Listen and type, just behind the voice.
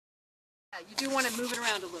you do want to move it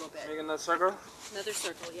around a little bit. Make another circle? Another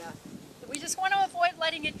circle, yeah. We just want to avoid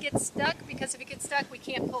letting it get stuck, because if it gets stuck, we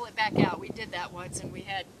can't pull it back out. We did that once, and we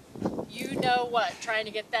had, you know what, trying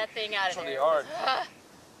to get that thing out of there. It's really hard.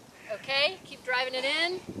 Okay, keep driving it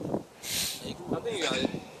in. I think you got it.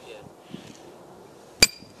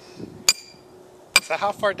 So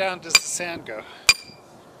how far down does the sand go?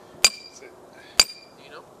 Do you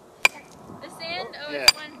know? The sand? Oh, Yeah.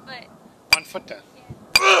 it's 1 foot. 1 foot down.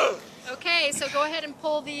 Yeah. Okay, so go ahead and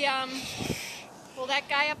pull the pull that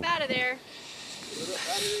guy up out of there.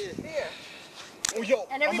 Here. Oh, yo,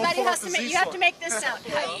 and everybody has to make. You have to make this sound.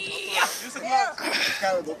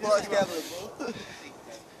 Excalibur, pull out Excalibur, bro.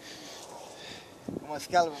 Come on,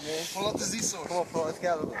 Excalibur, man. Pull out the Z-sword. Come on, pull out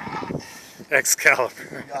Excalibur.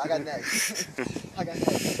 Excalibur. Yo, I got next. I got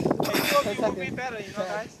next. Hey, you will be better, you know,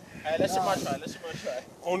 guys? Alright, let's try.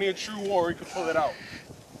 Only a true warrior can pull it out.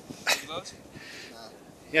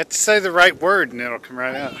 You have to say the right word and it'll come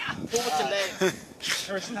right out. Pull with your legs.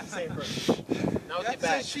 First the same person. Now with your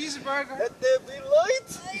back. Cheeseburger. Let there be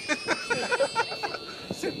light.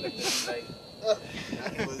 That's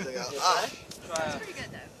pretty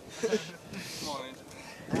good though. Come on, Angel.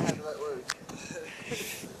 I have the right word.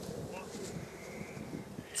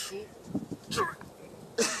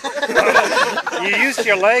 You used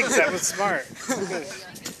your legs, that was smart.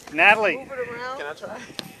 Natalie. Move it around. Can I try?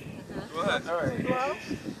 Go ahead. All right.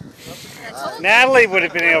 Natalie would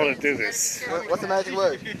have been able to do this. What's the magic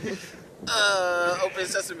word? Open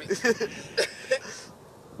sesame.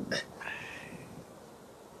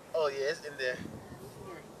 Oh yeah, it's in there.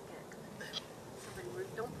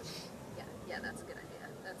 Yeah, that's a good idea.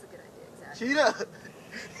 That's a good idea, exactly. Cheetah!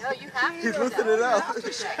 No, you have to He's go lifting down. it out.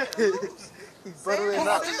 He's buttering it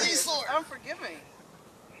out. I'm forgiving.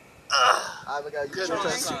 Alright, we got you. Good Try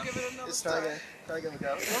try. again. Try again. Try again,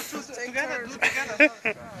 Miguel. Together, do it together.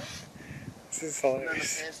 This is No, the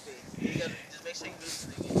hilarious. pants thing. You gotta just make sure you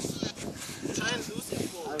loosen it again. Try and loosen it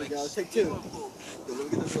full. Alright, Miguel, take 2. Let me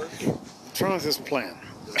get this first. What's wrong with this plan?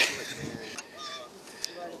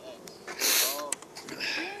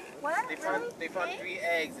 What? They found 3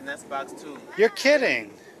 eggs and that's box 2. You're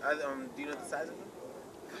kidding. Do you know the size of them?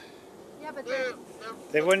 Yeah, but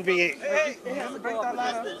They wouldn't be. Hey, break that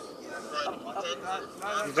ladder.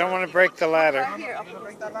 You don't want to break the ladder.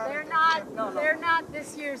 they're not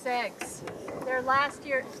this year's eggs. They're last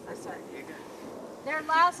year. Oh, sorry. They're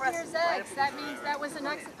last year's eggs. That means that was an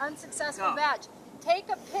unsuccessful batch. Take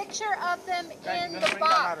a picture of them in the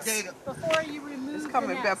box before you remove the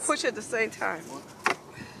nest. Push at the same time.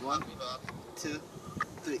 1, 2,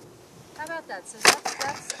 3. How about that? So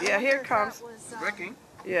that's Yeah, here it comes. Breaking.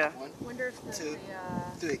 Yeah. Wonder if the 2,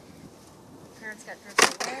 3. parents got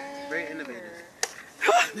drifted away. Very innovative.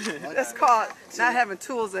 That's called not having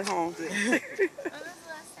tools at home. When was the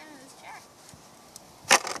last time it was checked?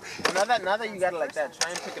 Well, now that you got it like that,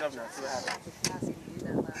 try and pick it up now. See what happens.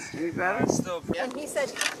 Any better? And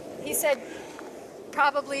he said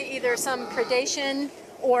probably either some predation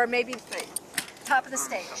or maybe top of the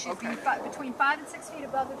stage. Should be between 5 and 6 feet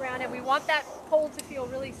above the ground, and we want that pole to feel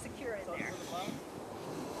really secure in there.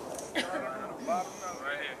 Right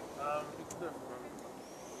here.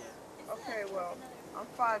 Okay, well, I'm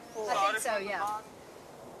 5'4". I think so, yeah.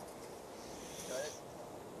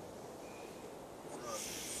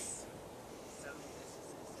 So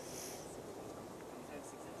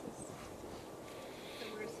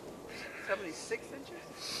 76 inches?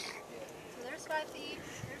 So there's 5 feet,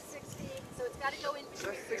 there's 6 feet, so it's got to go in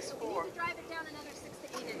between. That's 6'4". We need to drive